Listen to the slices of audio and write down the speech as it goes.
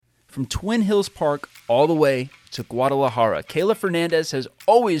From Twin Hills Park all the way to Guadalajara, Kayla Fernandez has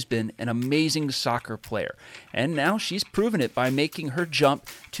always been an amazing soccer player, and now she's proven it by making her jump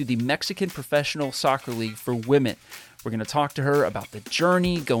to the Mexican Professional Soccer League for women. We're going to talk to her about the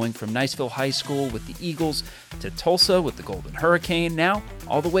journey going from Niceville High School with the Eagles to Tulsa with the Golden Hurricane, now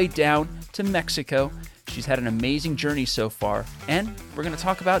all the way down to Mexico. She's had an amazing journey so far, and we're going to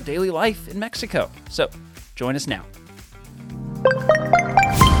talk about daily life in Mexico. So, join us now.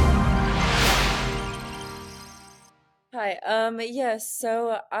 Hi. Yes.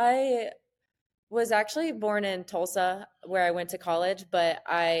 So I was actually born in Tulsa, where I went to college, but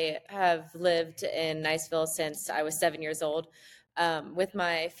I have lived in Niceville since I was 7 years old, with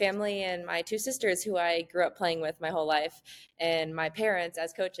my family and my two sisters, who I grew up playing with my whole life, and my parents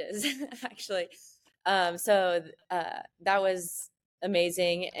as coaches, actually. That was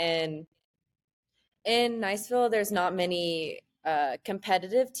amazing. And in Niceville, there's not many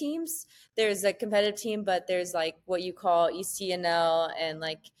competitive teams. There's a competitive team, but there's like what you call ECNL and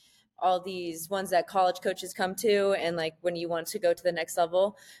like all these ones that college coaches come to. And like when you want to go to the next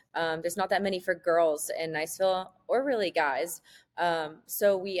level, there's not that many for girls in Niceville or really guys.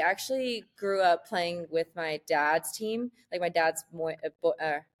 So we actually grew up playing with my dad's team, like my dad's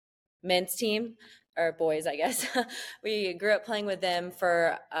men's team, or boys, I guess. We grew up playing with them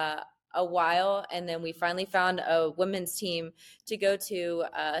for a while, and then we finally found a women's team to go to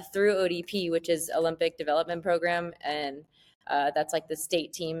through ODP, which is Olympic Development Program, and that's like the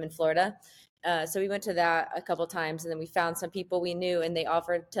state team in Florida. So we went to that a couple times, and then we found some people we knew, and they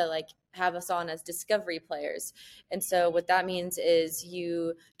offered to like have us on as discovery players. And so what that means is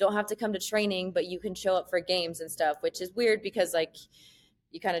you don't have to come to training, but you can show up for games and stuff, which is weird because like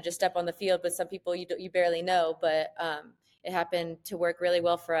you kind of just step on the field, but some people you barely know. But it happened to work really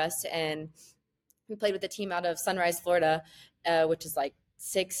well for us, and we played with the team out of Sunrise, Florida, which is like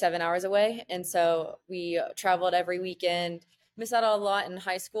 6-7 hours away. And so we traveled every weekend. Missed out a lot in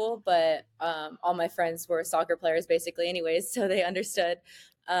high school, but all my friends were soccer players basically anyways, so they understood.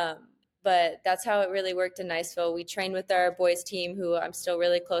 But that's how it really worked in Niceville. We trained with our boys team, who I'm still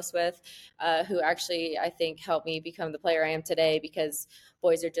really close with, who actually I think helped me become the player I am today, because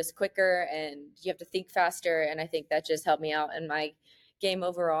boys are just quicker and you have to think faster. And I think that just helped me out in my game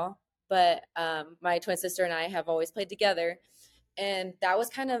overall. But my twin sister and I have always played together. And that was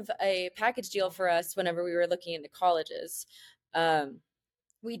kind of a package deal for us whenever we were looking into colleges.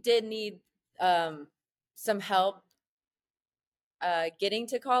 We did need some help getting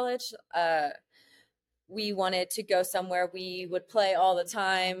to college. We wanted to go somewhere we would play all the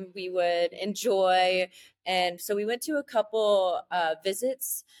time, we would enjoy. And so we went to a couple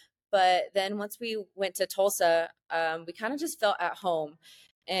visits. But then once we went to Tulsa, we kind of just felt at home.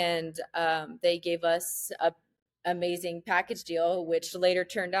 And they gave us a amazing package deal, which later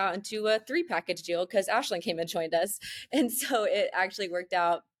turned out into a 3-package deal because Ashlyn came and joined us. And so it actually worked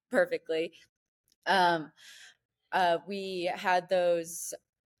out perfectly. We had those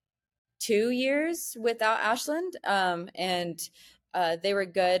 2 years without Ashland, and they were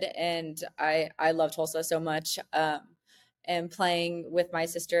good. And I love Tulsa so much. And playing with my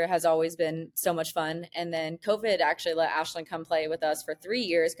sister has always been so much fun. And then COVID actually let Ashlyn come play with us for 3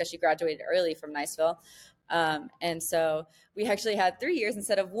 years because she graduated early from Niceville. And so we actually had 3 years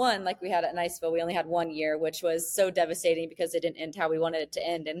instead of one, like we had at Niceville. We only had 1 year, which was so devastating because it didn't end how we wanted it to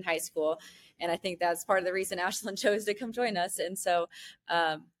end in high school. And I think that's part of the reason Ashlyn chose to come join us. And so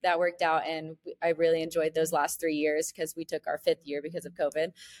that worked out. And I really enjoyed those last 3 years because we took our 5th year because of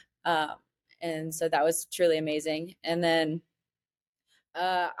COVID. And so that was truly amazing. And then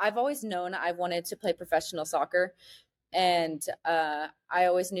I've always known I wanted to play professional soccer. And I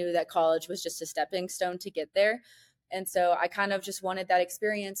always knew that college was just a stepping stone to get there. And so I kind of just wanted that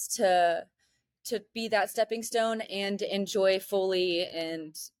experience to be that stepping stone and enjoy fully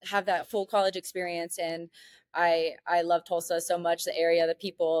and have that full college experience. And I love Tulsa so much, the area, the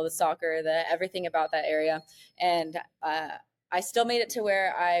people, the soccer, everything about that area. And I still made it to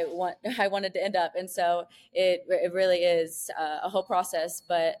where I wanted to end up. And so it really is a whole process,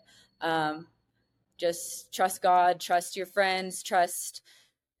 but just trust God, trust your friends, trust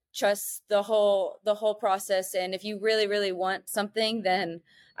the whole process. And if you really, really want something, then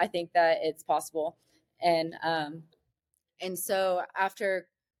I think that it's possible. And so after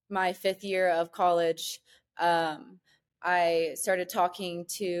my 5th year of college, I started talking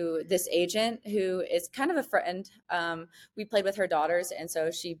to this agent who is kind of a friend. We played with her daughters, and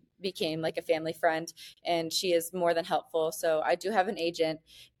so she became like a family friend, and she is more than helpful. So I do have an agent,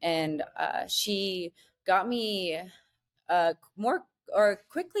 and she got me more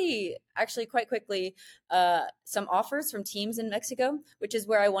quite quickly, some offers from teams in Mexico, which is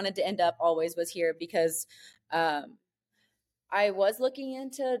where I wanted to end up always, was here, because I was looking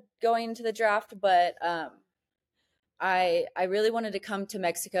into going into the draft, but I really wanted to come to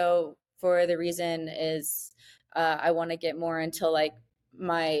Mexico for the reason is I want to get more into like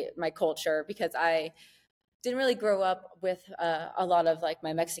my culture, because I didn't really grow up with a lot of like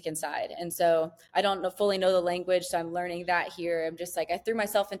my Mexican side. And so I don't fully know the language. So I'm learning that here. I'm just like, I threw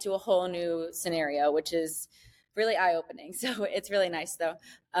myself into a whole new scenario, which is really eye opening. So it's really nice though.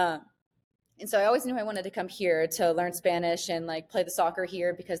 And so I always knew I wanted to come here to learn Spanish and like play the soccer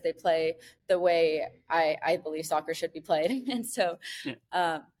here, because they play the way I believe soccer should be played. And so,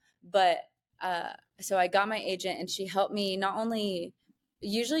 so I got my agent, and she helped me not only,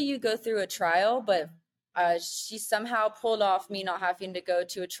 usually you go through a trial, but she somehow pulled off me not having to go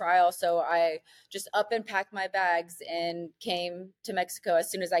to a trial. So I just up and packed my bags and came to Mexico as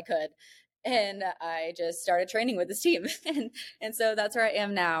soon as I could. And I just started training with this team. And so that's where I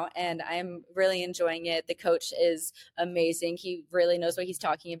am now. And I'm really enjoying it. The coach is amazing. He really knows what he's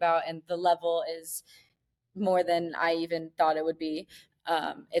talking about. And the level is more than I even thought it would be.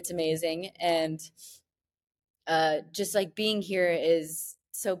 It's amazing. And just like being here is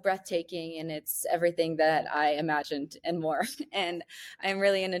so breathtaking, and it's everything that I imagined and more. And I'm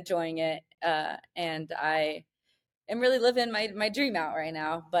really enjoying it. And I am really living my dream out right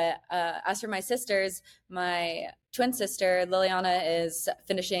now. But as for my sisters, my twin sister Liliana is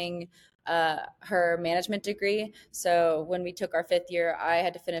finishing her management degree. So when we took our 5th year,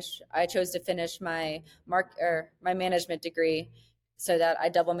 I chose to finish my management degree, so that I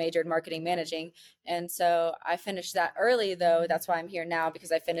double majored marketing managing. And so I finished that early, though. That's why I'm here now,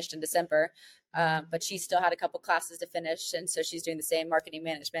 because I finished in December. But she still had a couple classes to finish. And so she's doing the same marketing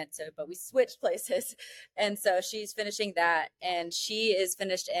management. But we switched places. And so she's finishing that, and she is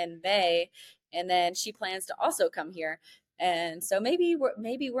finished in May. And then she plans to also come here. And so maybe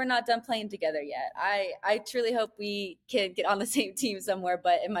we're not done playing together yet. I truly hope we can get on the same team somewhere,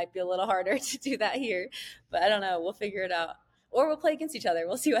 but it might be a little harder to do that here. But I don't know. We'll figure it out. Or we'll play against each other.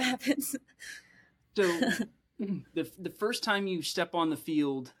 We'll see what happens. So the first time you step on the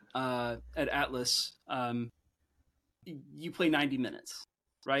field at Atlas, you play 90 minutes,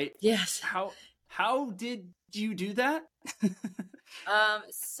 right? Yes. How did you do that?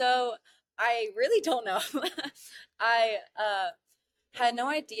 So I really don't know. I had no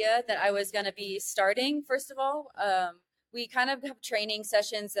idea that I was going to be starting, first of all. We kind of have training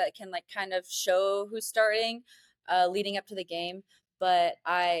sessions that can like kind of show who's starting leading up to the game. But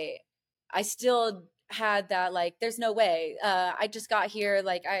I still had that, like, there's no way. I just got here.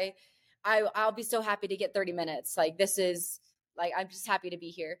 Like I'll be so happy to get 30 minutes. Like, this is like, I'm just happy to be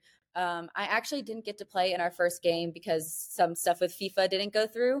here. I actually didn't get to play in our first game because some stuff with FIFA didn't go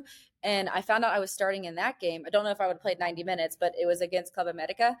through. And I found out I was starting in that game. I don't know if I would have played 90 minutes, but it was against Club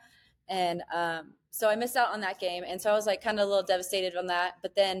America. And so I missed out on that game. And so I was like kind of a little devastated on that.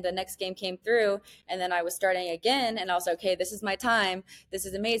 But then the next game came through, and then I was starting again. And I was like, okay, this is my time. This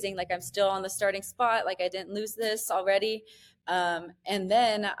is amazing. Like, I'm still on the starting spot. Like, I didn't lose this already. And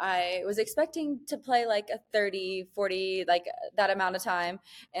then I was expecting to play like a 30, 40, like that amount of time.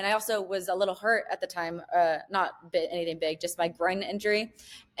 And I also was a little hurt at the time, not anything big, just my groin injury,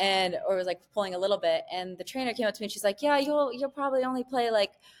 or was like pulling a little bit. And the trainer came up to me and she's like, yeah, you'll probably only play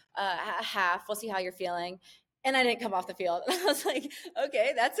like a half. We'll see how you're feeling. And I didn't come off the field. I was like,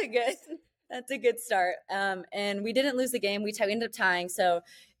 okay, that's a good start. And we didn't lose the game. We ended up tying. So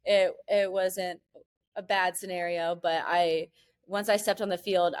it wasn't a bad scenario, but once I stepped on the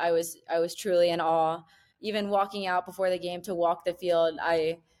field, I was truly in awe. Even walking out before the game to walk the field,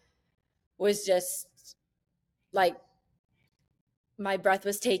 I was just like, my breath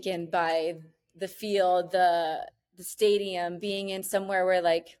was taken by the field, the stadium, being in somewhere where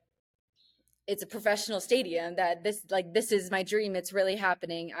like it's a professional stadium, that this is my dream. It's really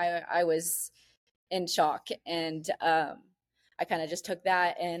happening. I was in shock, and I kind of just took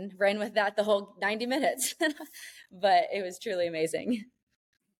that and ran with that the whole 90 minutes. But it was truly amazing.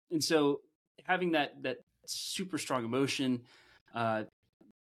 And so having that super strong emotion, I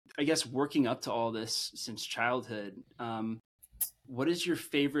guess working up to all this since childhood, what is your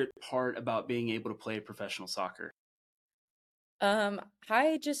favorite part about being able to play professional soccer?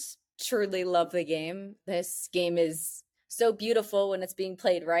 I just truly love the game. This game is so beautiful when it's being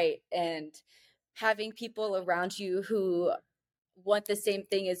played right, and having people around you who want the same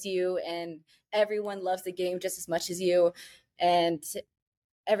thing as you, and everyone loves the game just as much as you, and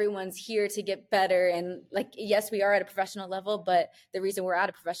everyone's here to get better. And like, yes, we are at a professional level, but the reason we're at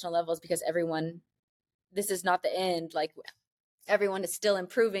a professional level is because this is not the end. Like, everyone is still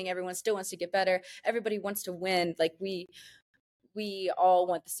improving. Everyone still wants to get better. Everybody wants to win. Like we all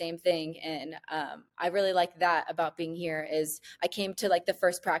want the same thing. And I really like that about being here is I came to like the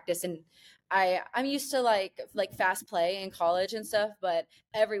first practice, and I'm used to like fast play in college and stuff, but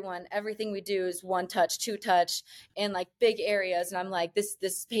everything we do is one touch, two touch in like big areas. And I'm like,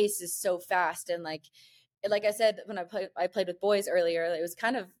 this pace is so fast. And like I said, when I played with boys earlier, it was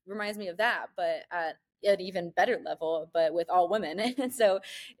kind of reminds me of that, but at an even better level, but with all women. And so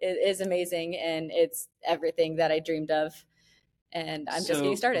it is amazing. And it's everything that I dreamed of, and I'm just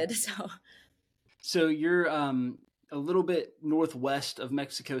getting started. So you're a little bit northwest of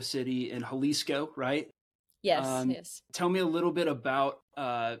Mexico City in Jalisco, right? Yes, yes. Tell me a little bit about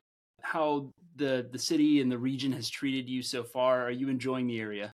how the city and the region has treated you so far. Are you enjoying the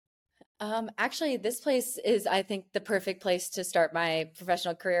area? Actually, this place is, I think, the perfect place to start my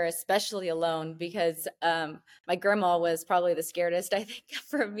professional career, especially alone, because my grandma was probably the scaredest, I think,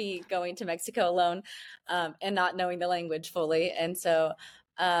 for me going to Mexico alone and not knowing the language fully. And so,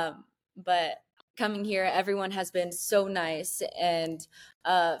 but coming here, everyone has been so nice, and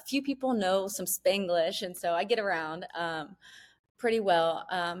few people know some Spanglish, and so I get around pretty well.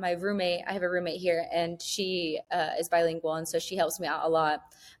 I have a roommate here, and she is bilingual, and so she helps me out a lot.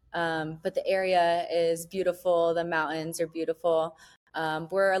 But the area is beautiful. The mountains are beautiful.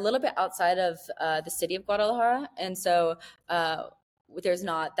 We're a little bit outside of the city of Guadalajara, and so there's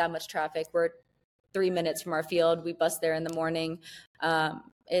not that much traffic. We're 3 minutes from our field. We bus there in the morning.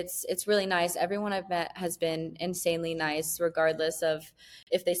 It's really nice. Everyone I've met has been insanely nice, regardless of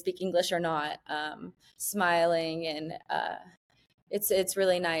if they speak English or not. Smiling, and it's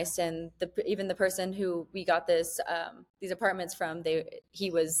really nice. And even the person who we got these apartments from, he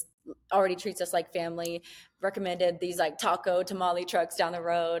was already treats us like family, recommended these like taco tamale trucks down the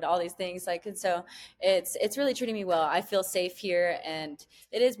road, all these things, like, and so it's really treating me well. I feel safe here, and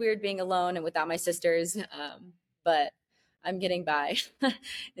it is weird being alone and without my sisters, but I'm getting by.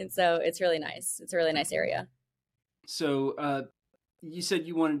 And so it's really nice. It's a really nice area. So you said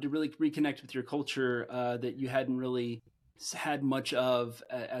you wanted to really reconnect with your culture that you hadn't really had much of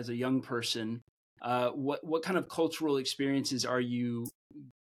as a young person. What kind of cultural experiences are you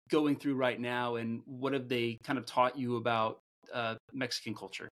going through right now, and what have they kind of taught you about Mexican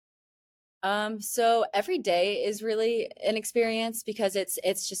culture? So every day is really an experience, because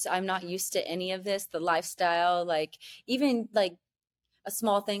it's just, I'm not used to any of this, the lifestyle, like even like a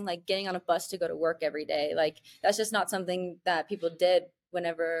small thing like getting on a bus to go to work every day. Like that's just not something that people did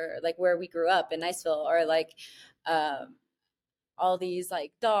whenever, like where we grew up in Niceville, or like all these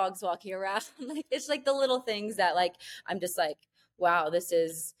like dogs walking around. Like it's like the little things that like I'm just like, wow, this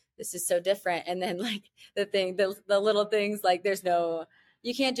is so different. And then like the little things, like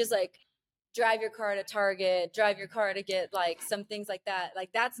you can't just like drive your car to Target, drive your car to get like some things like that.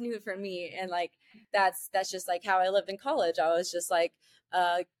 Like that's new for me. And like that's just like how I lived in college. I was just like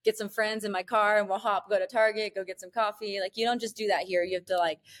get some friends in my car and we'll go to Target, go get some coffee. Like you don't just do that here. You have to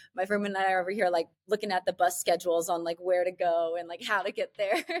like, my friend and I are over here like looking at the bus schedules on like where to go and like how to get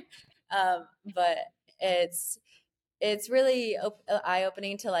there. But it's really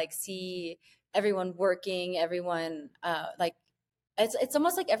eye-opening to like see everyone working, everyone like it's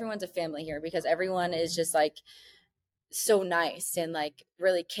almost like everyone's a family here, because everyone is just like so nice and like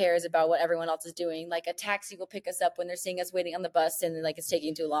really cares about what everyone else is doing. Like a taxi will pick us up when they're seeing us waiting on the bus and like it's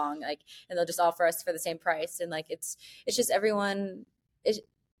taking too long, like, and they'll just offer us for the same price. And like it's just everyone,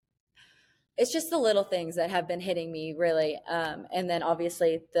 it's just the little things that have been hitting me really. And then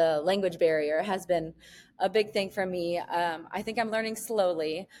obviously the language barrier has been a big thing for me. I think I'm learning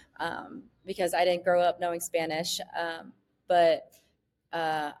slowly because I didn't grow up knowing Spanish, but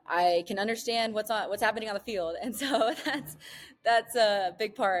I can understand what's happening on the field, and so that's a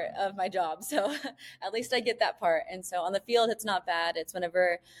big part of my job. So at least I get that part. And so on the field, it's not bad. It's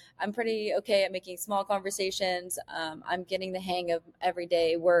whenever I'm pretty okay at making small conversations. I'm getting the hang of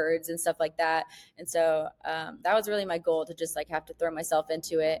everyday words and stuff like that. And so that was really my goal, to just like have to throw myself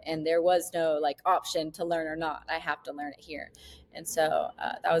into it. And there was no like option to learn or not. I have to learn it here. And so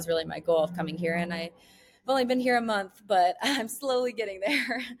that was really my goal of coming here. And I've only been here a month, but I'm slowly getting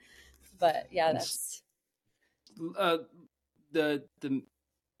there. But yeah, that's the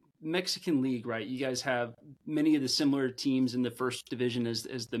Mexican League, right? You guys have many of the similar teams in the first division as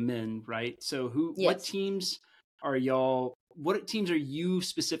the men, right? So yes. What teams are you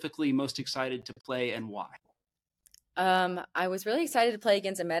specifically most excited to play, and why? I was really excited to play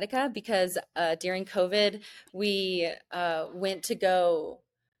against America because during COVID, we went to go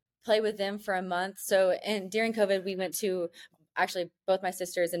play with them for a month. So, and during COVID, we went to actually both my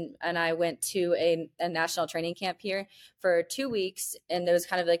sisters and I went to a national training camp here for 2 weeks, and it was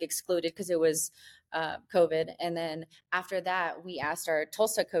kind of like excluded because it was COVID. And then after that, we asked our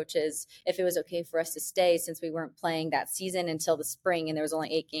Tulsa coaches if it was okay for us to stay since we weren't playing that season until the spring, and there was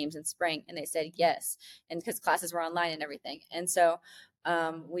only 8 games in spring. And they said yes, and because classes were online and everything. And so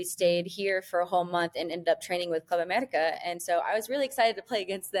we stayed here for a whole month and ended up training with Club America. And so I was really excited to play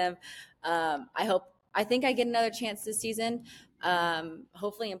against them. I think I get another chance this season,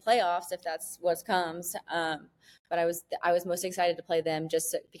 hopefully in playoffs if that's what comes. But I was most excited to play them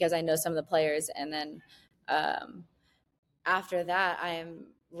just because I know some of the players. And then after that, I am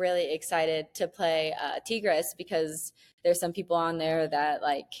really excited to play Tigres because there's some people on there that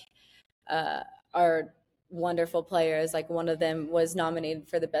are wonderful players. Like one of them was nominated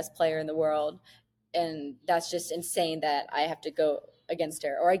for the best player in the world. And that's just insane that I have to go against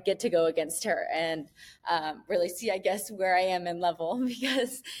her, or I get to go against her and really see, I guess, where I am in level,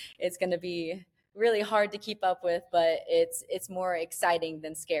 because it's going to be really hard to keep up with, but it's more exciting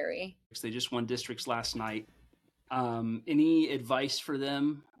than scary. They just won districts last night. Any advice for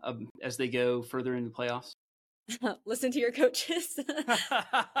them as they go further into the playoffs? Listen to your coaches.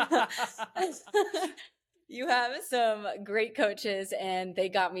 You have some great coaches, and they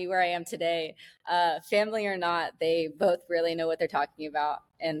got me where I am today. Family or not, they both really know what they're talking about.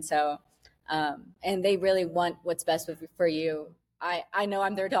 And so, and they really want what's best for you. I know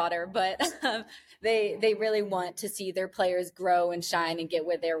I'm their daughter, but they really want to see their players grow and shine and get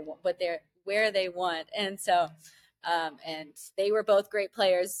where they want. And so, and they were both great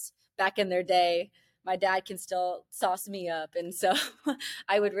players back in their day. My dad can still sauce me up. And so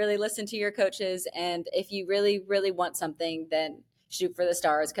I would really listen to your coaches. And if you really, really want something, then shoot for the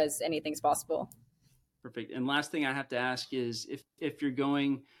stars, because anything's possible. Perfect. And last thing I have to ask is if you're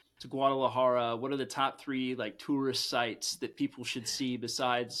going to Guadalajara, what are the top 3 tourist sites that people should see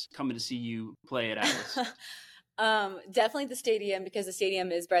besides coming to see you play at Atlas? Definitely the stadium, because the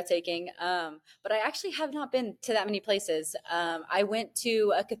stadium is breathtaking. But I actually have not been to that many places. I went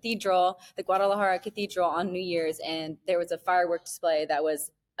to a cathedral, the Guadalajara Cathedral, on New Year's, and there was a firework display that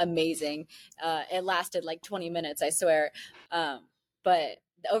was amazing. It lasted 20 minutes, I swear. But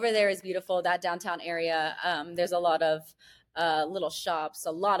over there is beautiful, that downtown area. There's a lot of little shops,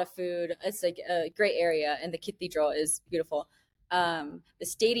 a lot of food. It's a great area, and the cathedral is beautiful. The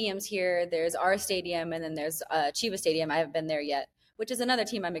stadiums here, there's our stadium, and then there's Chivas Stadium. I haven't been there yet, which is another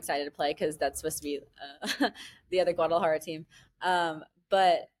team I'm excited to play, because that's supposed to be the other Guadalajara team.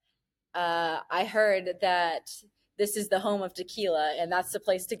 But I heard that this is the home of tequila, and that's the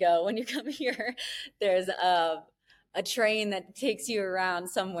place to go when you come here. There's a train that takes you around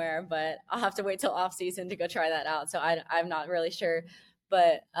somewhere, but I'll have to wait till off season to go try that out. So I'm not really sure,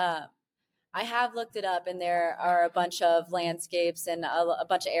 but I have looked it up, and there are a bunch of landscapes and a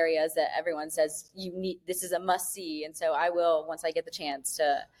bunch of areas that everyone says this is a must see. And so I will, once I get the chance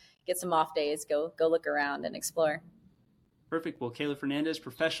to get some off days, go look around and explore. Perfect. Well, Kayla Fernandez,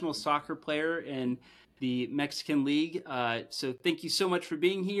 professional soccer player in the Mexican League. So thank you so much for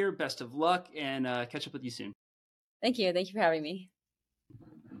being here. Best of luck, and catch up with you soon. Thank you. Thank you for having me.